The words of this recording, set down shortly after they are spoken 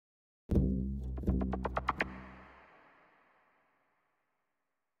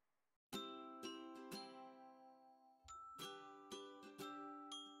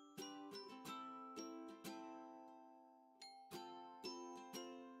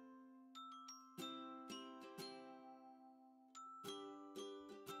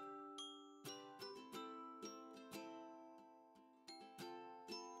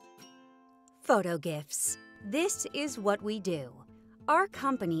Photo gifts. This is what we do. Our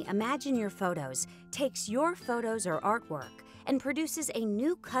company, Imagine Your Photos, takes your photos or artwork and produces a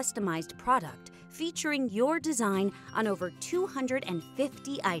new customized product featuring your design on over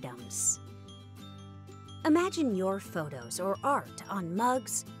 250 items. Imagine your photos or art on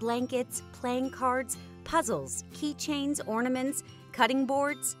mugs, blankets, playing cards, puzzles, keychains, ornaments, cutting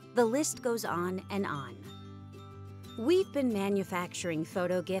boards. The list goes on and on. We've been manufacturing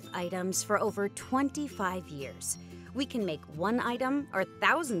photo gift items for over 25 years. We can make one item or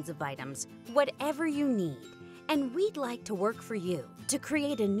thousands of items, whatever you need. And we'd like to work for you to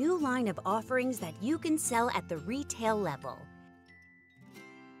create a new line of offerings that you can sell at the retail level.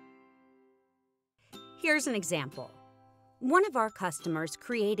 Here's an example. One of our customers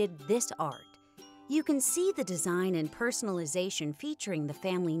created this art. You can see the design and personalization featuring the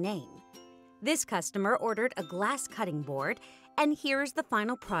family name. This customer ordered a glass cutting board, and here's the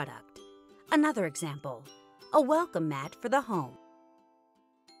final product. Another example, a welcome mat for the home.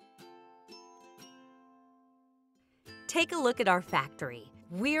 Take a look at our factory.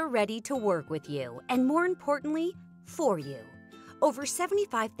 We're ready to work with you, and more importantly, for you. Over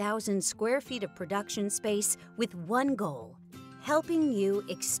 75,000 square feet of production space with one goal, helping you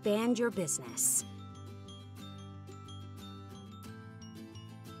expand your business.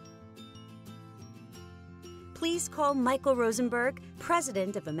 Please call Michael Rosenberg,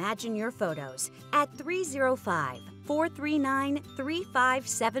 President of Imagine Your Photos, at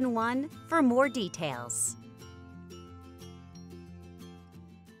 305-439-3571 for more details.